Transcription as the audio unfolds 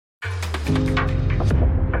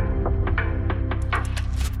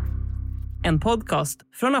En podcast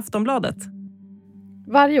från Aftonbladet.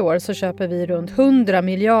 Varje år så köper vi runt 100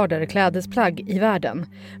 miljarder klädesplagg i världen.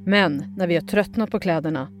 Men när vi har tröttnat på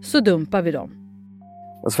kläderna så dumpar vi dem.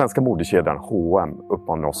 Den svenska modekedjan H&M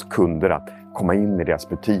uppmanar oss kunder att komma in i deras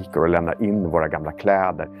butiker och lämna in våra gamla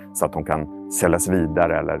kläder så att de kan säljas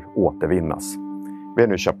vidare eller återvinnas. Vi har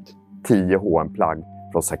nu köpt 10 H&M-plagg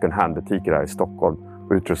från second hand-butiker här i Stockholm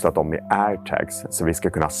och utrustat dem med airtags så vi ska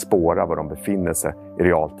kunna spåra var de befinner sig i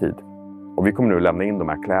realtid. Och vi kommer nu lämna in de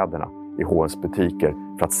här kläderna i H&M's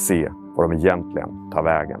butiker för att se var de egentligen tar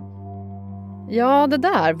vägen. Ja, det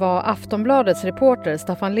där var Aftonbladets reporter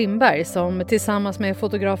Staffan Lindberg som tillsammans med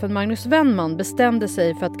fotografen Magnus Wennman bestämde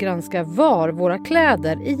sig för att granska var våra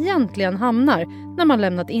kläder egentligen hamnar när man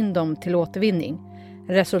lämnat in dem till återvinning.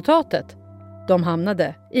 Resultatet? De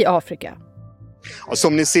hamnade i Afrika. Och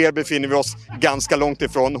som ni ser befinner vi oss ganska långt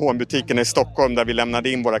ifrån H&M-butiken i Stockholm där vi lämnade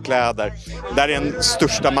in våra kläder. Där är den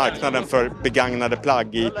största marknaden för begagnade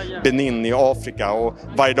plagg i Benin i Afrika. Och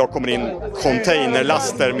varje dag kommer in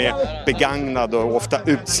containerlaster med begagnade och ofta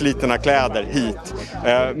utslitna kläder hit.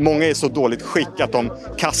 Många är i så dåligt skick att de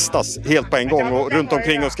kastas helt på en gång. Och runt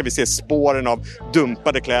omkring oss ska vi se spåren av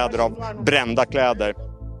dumpade kläder, av brända kläder.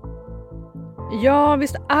 Ja,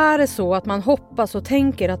 visst är det så att man hoppas och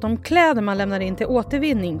tänker att de kläder man lämnar in till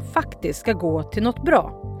återvinning faktiskt ska gå till något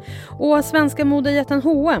bra. Och svenska modejätten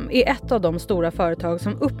H&M är ett av de stora företag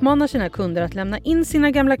som uppmanar sina kunder att lämna in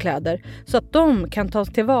sina gamla kläder så att de kan tas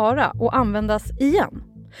tillvara och användas igen.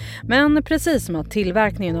 Men precis som att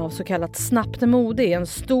tillverkningen av så kallat snabbt mode är en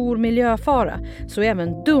stor miljöfara så är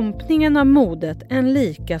även dumpningen av modet en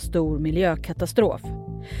lika stor miljökatastrof.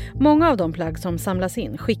 Många av de plagg som samlas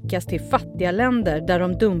in skickas till fattiga länder där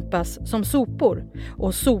de dumpas som sopor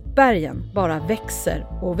och sopbergen bara växer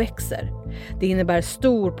och växer. Det innebär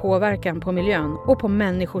stor påverkan på miljön och på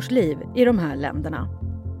människors liv i de här länderna.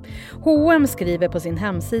 H&M skriver på sin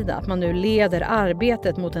hemsida att man nu leder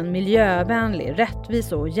arbetet mot en miljövänlig,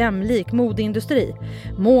 rättvis och jämlik modeindustri.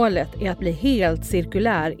 Målet är att bli helt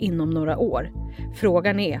cirkulär inom några år.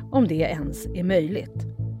 Frågan är om det ens är möjligt.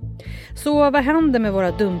 Så vad händer med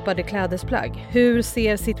våra dumpade klädesplagg? Hur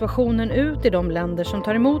ser situationen ut i de länder som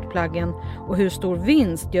tar emot plaggen? Och hur stor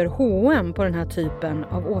vinst gör H&M på den här typen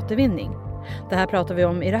av återvinning? Det här pratar vi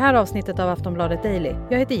om i det här avsnittet av Aftonbladet Daily.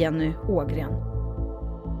 Jag heter Jenny Ågren.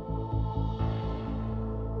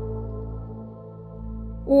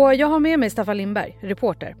 Och jag har med mig Staffan Lindberg,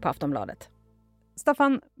 reporter på Aftonbladet.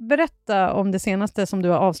 Staffan, berätta om det senaste som du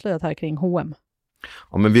har avslöjat här kring H&M.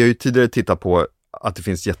 Ja, men vi har ju tidigare tittat på att det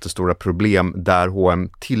finns jättestora problem där H&M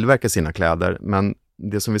tillverkar sina kläder. Men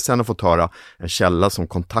det som vi sen har fått höra, en källa som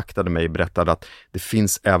kontaktade mig berättade att det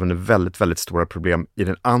finns även väldigt, väldigt stora problem i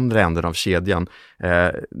den andra änden av kedjan.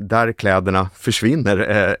 Där kläderna försvinner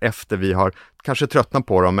efter vi har kanske tröttnat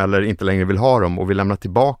på dem eller inte längre vill ha dem och vi lämnar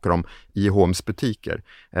tillbaka dem i H&M's butiker.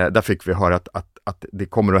 Där fick vi höra att det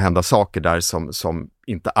kommer att hända saker där som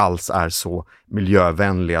inte alls är så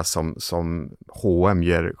miljövänliga som H&M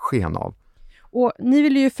ger sken av. Och ni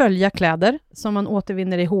vill ju följa kläder som man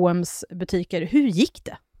återvinner i H&M's butiker. Hur gick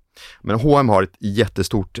det? Men H&M har ett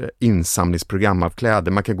jättestort insamlingsprogram av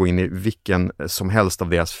kläder. Man kan gå in i vilken som helst av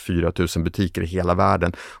deras 4000 butiker i hela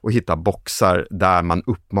världen och hitta boxar där man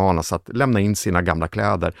uppmanas att lämna in sina gamla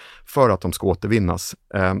kläder för att de ska återvinnas.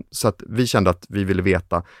 Så att vi kände att vi ville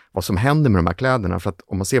veta vad som händer med de här kläderna. För att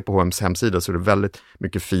om man ser på H&M's hemsida så är det väldigt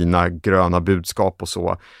mycket fina gröna budskap och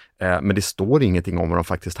så. Men det står ingenting om var de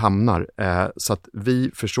faktiskt hamnar. Så att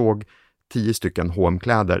vi försåg 10 stycken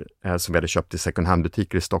H&M-kläder som vi hade köpt i second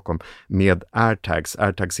hand-butiker i Stockholm med airtags.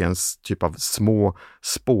 Airtags är en typ av små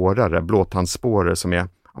spårare, blåtandspårare som är,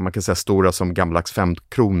 man kan säga stora som gamlax 5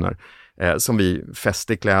 kronor. Som vi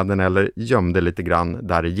fäste i kläderna eller gömde lite grann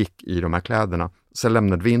där det gick i de här kläderna. Sen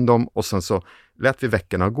lämnade vi in dem och sen så lät vi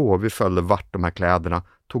veckorna gå. Vi följde vart de här kläderna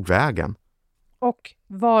tog vägen. Och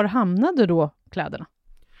var hamnade då kläderna?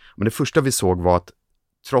 Men det första vi såg var att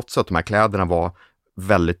trots att de här kläderna var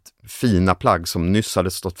väldigt fina plagg som nyss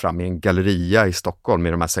hade stått fram i en galleria i Stockholm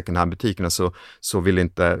i de här second hand-butikerna så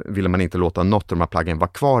ville man inte låta något av de här plaggen vara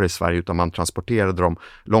kvar i Sverige utan man transporterade dem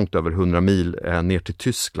långt över 100 mil ner till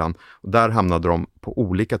Tyskland. Och där hamnade de på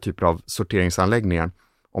olika typer av sorteringsanläggningar.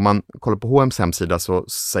 Om man kollar på H&M's hemsida så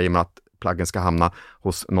säger man att plaggen ska hamna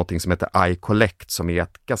hos någonting som heter iCollect som är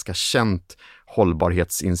ett ganska känt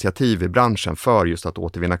hållbarhetsinitiativ i branschen för just att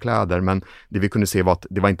återvinna kläder. Men det vi kunde se var att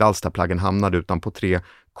det var inte alls där plaggen hamnade utan på 3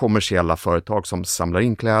 kommersiella företag som samlar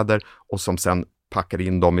in kläder och som sen packar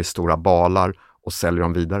in dem i stora balar och säljer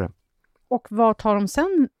dem vidare. Och vad tar de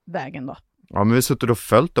sen vägen då? Ja, men vi har suttit och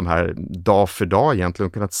följt de här dag för dag egentligen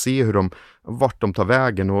och kunnat se vart de tar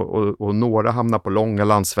vägen och några hamnar på långa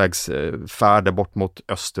landsvägsfärder bort mot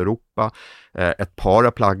Östeuropa. Ett par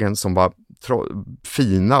av plaggen som var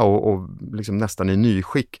fina och liksom nästan i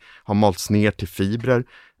nyskick har malts ner till fibrer.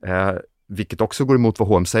 Vilket också går emot vad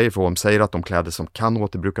H&M säger, för H&M säger att de kläder som kan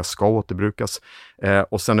återbrukas ska återbrukas.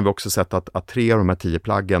 Och sen har vi också sett att 3 av de här 10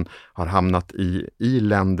 plaggen har hamnat i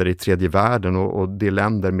länder i tredje världen och det är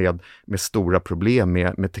länder med stora problem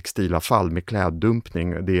med textilavfall, med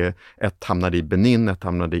kläddumpning. Ett hamnade i Benin, ett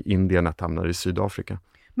hamnade i Indien, ett hamnade i Sydafrika.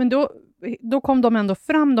 Men då kom de ändå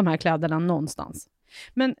fram, de här kläderna, någonstans.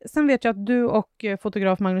 Men sen vet jag att du och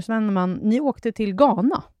fotograf Magnus Wennman, ni åkte till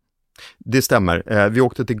Ghana. Det stämmer. Vi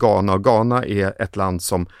åkte till Ghana och Ghana är ett land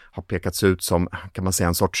som har pekats ut som, kan man säga,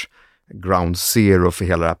 en sorts ground zero för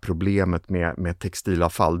hela det här problemet med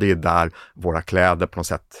textilavfall. Det är där våra kläder på något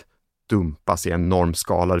sätt dumpas i enorm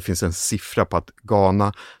skala. Det finns en siffra på att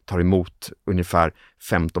Ghana tar emot ungefär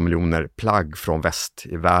 15 miljoner plagg från väst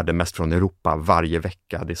i världen, mest från Europa, varje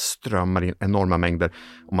vecka. Det strömmar in enorma mängder.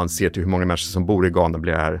 Om man ser till hur många människor som bor i Ghana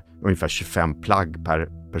blir det här ungefär 25 plagg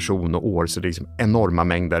per person och år. Så det är liksom enorma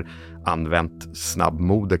mängder använt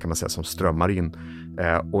snabbmode, kan man säga, som strömmar in.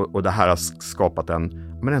 Och det här har skapat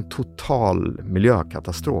en total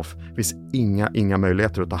miljökatastrof. Det finns inga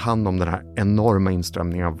möjligheter att ta hand om den här enorma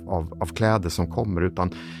inströmningen av kläder som kommer,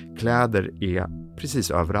 utan kläder är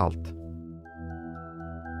precis överallt.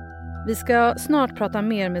 Vi ska snart prata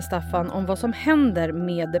mer med Staffan om vad som händer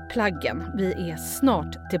med plaggen. Vi är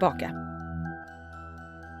snart tillbaka.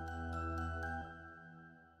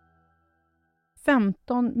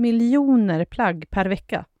 15 miljoner plagg per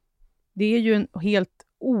vecka. Det är ju en helt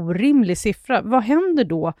orimlig siffra. Vad händer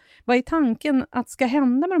då? Vad är tanken att ska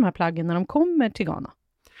hända med de här plaggen när de kommer till Ghana?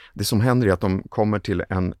 Det som händer är att de kommer till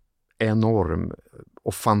en enorm,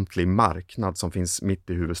 ofantlig marknad som finns mitt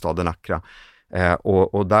i huvudstaden Accra.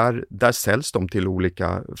 Och där säljs de till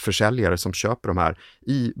olika försäljare som köper de här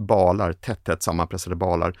i balar, tätt sammanpressade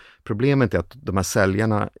balar. Problemet är att de här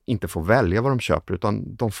säljarna inte får välja vad de köper,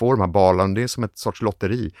 utan de får de här balarna. Det är som ett sorts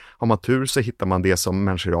lotteri. Har man tur så hittar man det som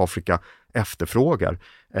människor i Afrika efterfrågar.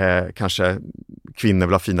 Kanske kvinnor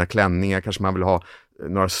vill ha fina klänningar, kanske man vill ha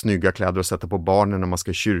några snygga kläder att sätta på barnen när man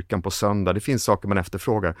ska i kyrkan på söndag. Det finns saker man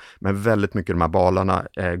efterfrågar, men väldigt mycket av de här balarna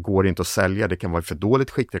går inte att sälja. Det kan vara för dåligt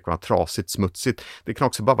skick, det kan vara trasigt, smutsigt. Det kan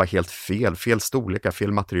också bara vara helt fel storlekar,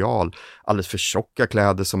 fel material, alldeles för tjocka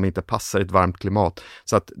kläder som inte passar i ett varmt klimat.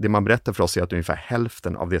 Så att det man berättar för oss är att ungefär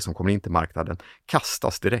hälften av det som kommer in till marknaden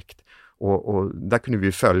kastas direkt. Och där kunde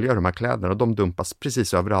vi följa de här kläderna och de dumpas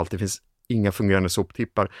precis överallt. Det finns inga fungerande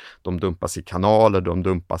soptippar, de dumpas i kanaler, de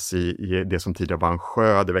dumpas i det som tidigare var en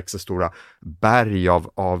sjö, det växer stora berg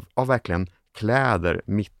av verkligen kläder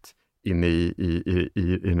mitt inne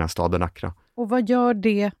i den här staden Accra. Och vad gör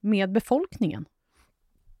det med befolkningen?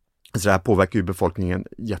 Så det här påverkar ju befolkningen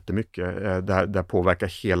jättemycket. Där påverkar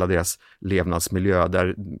hela deras levnadsmiljö.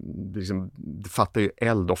 Det fattar ju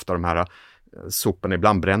eld ofta, de här soporna.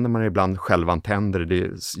 Ibland bränner man, ibland självantänder.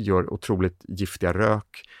 Det gör otroligt giftiga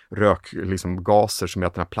gaser som gör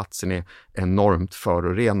att den här platsen är enormt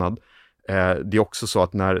förorenad. Det är också så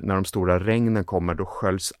att när de stora regnen kommer, då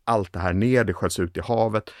sköljs allt det här ner, det sköljs ut i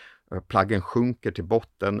havet. Plaggen sjunker till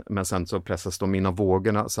botten, men sen så pressas de in av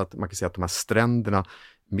vågorna, så att man kan säga att de här stränderna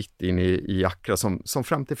mitt inne i Accra, som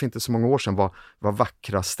fram till för inte så många år sedan var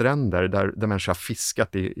vackra stränder där människor har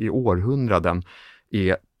fiskat i århundraden,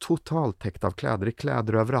 är totalt täckt av kläder. Det är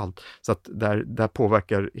kläder överallt. Så att där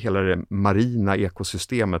påverkar hela det marina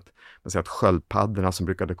ekosystemet. Man säger att sköldpaddorna som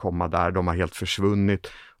brukade komma där, de har helt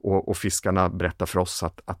försvunnit. Och fiskarna berättar för oss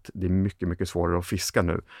att det är mycket, mycket svårare att fiska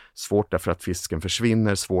nu. Svårt därför att fisken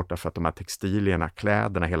försvinner, svårt därför att de här textilierna,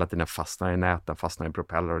 kläderna hela tiden fastnar i näten, fastnar i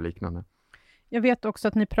propeller och liknande. Jag vet också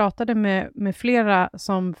att ni pratade med flera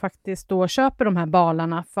som faktiskt då köper de här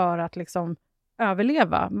balarna för att liksom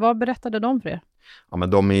överleva. Vad berättade de för er? Ja, men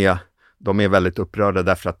de är väldigt upprörda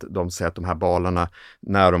därför att de säger att de här balarna,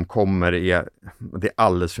 när de kommer, det är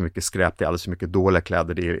alldeles för mycket skräp, det är alldeles för mycket dåliga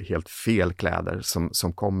kläder, det är helt fel kläder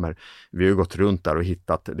som kommer. Vi har ju gått runt där och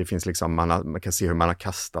hittat, det finns liksom, man kan se hur man har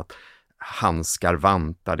kastat handskar,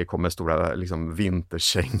 vantar, det kommer stora liksom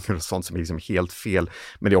vinterkängor och sånt som är liksom helt fel.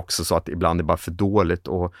 Men det är också så att ibland är det bara för dåligt,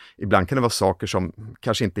 och ibland kan det vara saker som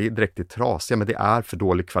kanske inte är direkt trasiga, men det är för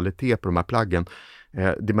dålig kvalitet på de här plaggen.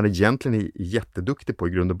 Det man egentligen är jätteduktig på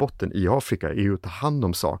i grund och botten i Afrika är ju att ta hand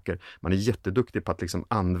om saker. Man är jätteduktig på att liksom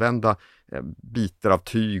använda bitar av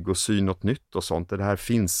tyg och sy något nytt och sånt. Det här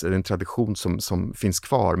finns en tradition som finns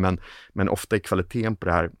kvar, men ofta är kvaliteten på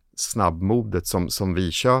det här snabbmodet som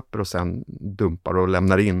vi köper och sen dumpar och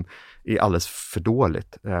lämnar in är alldeles för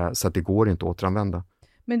dåligt. Så att det går inte att återanvända.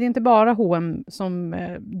 Men det är inte bara H&M som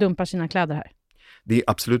dumpar sina kläder här? Det är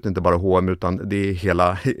absolut inte bara H&M utan det är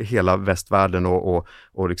hela västvärlden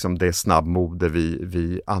och liksom det snabbmode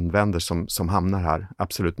vi använder som hamnar här.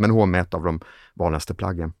 Absolut, men H&M är ett av de vanligaste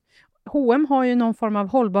plaggen. H&M har ju någon form av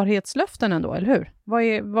hållbarhetslöften ändå, eller hur?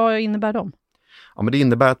 Vad innebär de? Ja, men det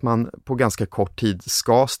innebär att man på ganska kort tid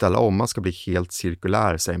ska ställa om, man ska bli helt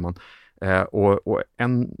cirkulär, säger man. Och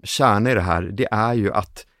en kärna i det här, det är ju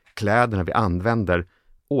att kläderna vi använder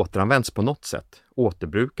återanvänds på något sätt.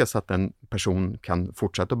 Återbrukas så att en person kan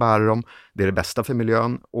fortsätta att bära dem. Det är det bästa för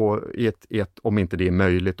miljön och om inte det är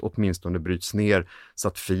möjligt, åtminstone bryts ner så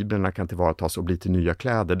att fibrerna kan tillvaratas och bli till nya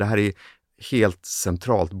kläder. Det här är helt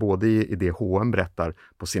centralt, både i det H&M berättar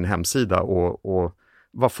på sin hemsida och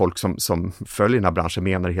vad folk som följer den här branschen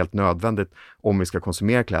menar är helt nödvändigt om vi ska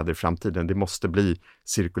konsumera kläder i framtiden. Det måste bli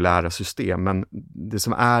cirkulära system, men det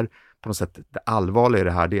som är på något sätt det allvarliga i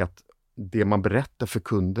det här, det är att det man berättar för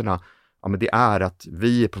kunderna, ja, men det är att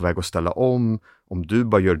vi är på väg att ställa om du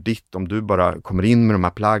bara gör ditt, om du bara kommer in med de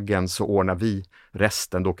här plaggen så ordnar vi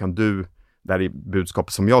resten, då kan du, där är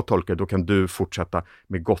budskapet som jag tolkar, då kan du fortsätta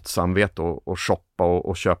med gott samvete och shoppa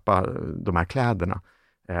och köpa de här kläderna.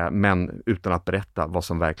 Men utan att berätta vad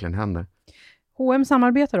som verkligen händer. H&M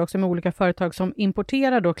samarbetar också med olika företag som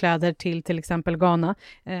importerar då kläder till exempel Ghana.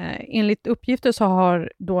 Enligt uppgifter så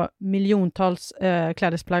har då miljontals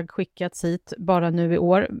klädesplagg skickats hit bara nu i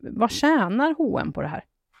år. Vad tjänar H&M på det här?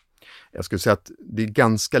 Jag skulle säga att det är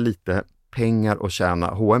ganska lite pengar att tjäna.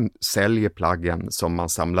 H&M säljer plaggen som man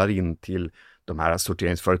samlar in till de här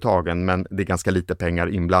sorteringsföretagen, men det är ganska lite pengar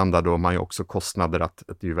inblandade och man har ju också kostnader att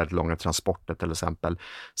det är väldigt långa transporter till exempel.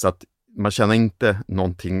 Så att man tjänar inte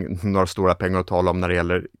några stora pengar att tala om när det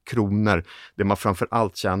gäller kronor. Det man framför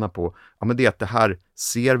allt tjänar på, ja, men det är att det här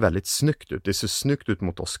ser väldigt snyggt ut. Det ser snyggt ut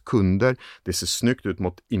mot oss kunder. Det ser snyggt ut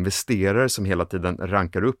mot investerare som hela tiden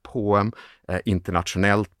rankar upp H&M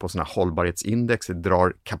internationellt på såna hållbarhetsindex. Det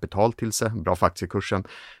drar kapital till sig, bra för aktiekursen.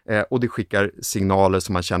 Och det skickar signaler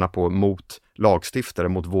som man tjänar på mot lagstiftare,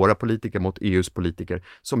 mot våra politiker, mot EUs politiker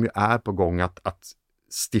som ju är på gång att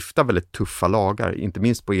stifta väldigt tuffa lagar, inte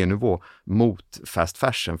minst på EU-nivå, mot fast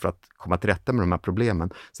fashion för att komma till rätta med de här problemen.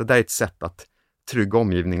 Så det är ett sätt att trygga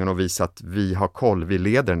omgivningen och visa att vi har koll, vi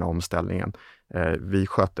leder den här omställningen, vi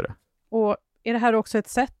sköter det. Och är det här också ett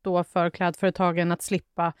sätt då för klädföretagen att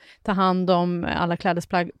slippa ta hand om alla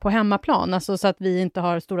klädesplagg på hemmaplan, alltså så att vi inte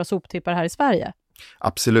har stora soptippar här i Sverige?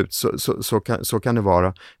 Absolut, så kan det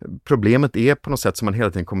vara. Problemet är på något sätt som man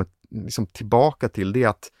hela tiden kommer liksom tillbaka till, det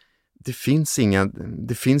att det finns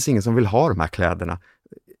ingen som vill ha de här kläderna.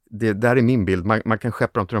 Det där är min bild. Man kan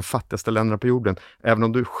skeppa dem till de fattigaste länderna på jorden. Även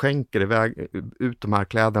om du skänker iväg ut de här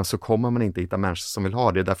kläderna så kommer man inte hitta människor som vill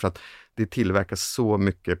ha det. Därför att det tillverkas så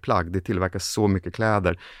mycket plagg, det tillverkas så mycket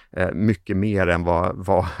kläder. Mycket mer än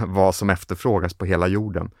vad som efterfrågas på hela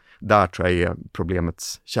jorden. Där tror jag är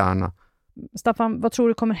problemets kärna. Staffan, vad tror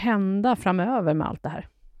du kommer hända framöver med allt det här?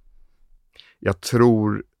 Jag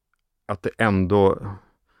tror att det ändå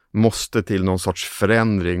måste till någon sorts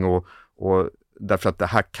förändring och därför att det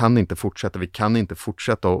här kan inte fortsätta. Vi kan inte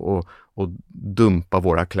fortsätta och dumpa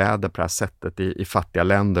våra kläder på det här sättet i fattiga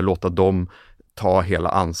länder, låta dem ta hela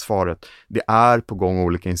ansvaret. Det är på gång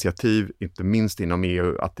olika initiativ, inte minst inom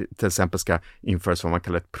EU, att det till exempel ska införas vad man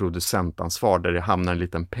kallar ett producentansvar, där det hamnar en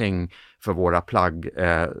liten peng för våra plagg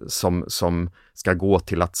som ska gå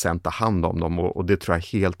till att sen ta hand om dem, och det tror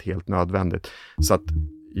jag är helt nödvändigt. Så att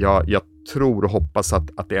jag tror och hoppas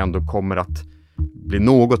att det ändå kommer att bli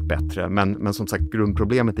något bättre, men som sagt,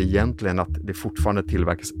 grundproblemet är egentligen att det fortfarande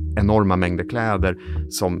tillverkas enorma mängder kläder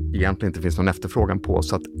som egentligen inte finns någon efterfrågan på,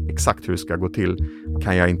 så att exakt hur det ska gå till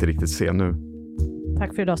kan jag inte riktigt se nu.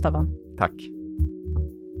 Tack för idag, Staffan. Tack.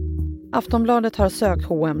 Aftonbladet har sökt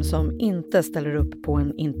H&M som inte ställer upp på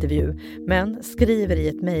en intervju, men skriver i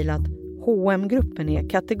ett mejl att H&M-gruppen är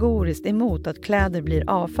kategoriskt emot att kläder blir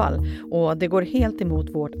avfall, och det går helt emot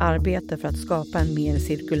vårt arbete för att skapa en mer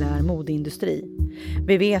cirkulär modeindustri.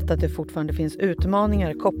 Vi vet att det fortfarande finns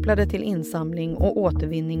utmaningar kopplade till insamling och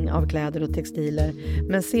återvinning av kläder och textiler,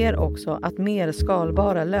 men ser också att mer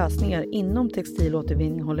skalbara lösningar inom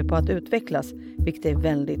textilåtervinning håller på att utvecklas, vilket är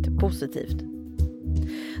väldigt positivt.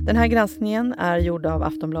 Den här granskningen är gjord av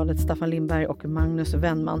Aftonbladets Staffan Lindberg och Magnus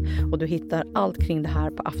Wennman, och du hittar allt kring det här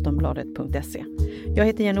på aftonbladet.se. Jag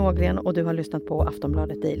heter Jenny Ågren och du har lyssnat på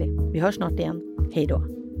Aftonbladet Daily. Vi hörs snart igen. Hej då!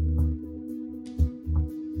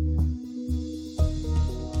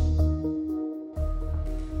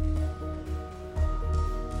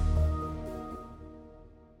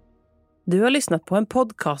 Du har lyssnat på en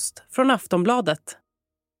podcast från Aftonbladet.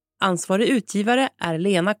 Ansvarig utgivare är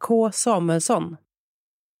Lena K. Samuelsson.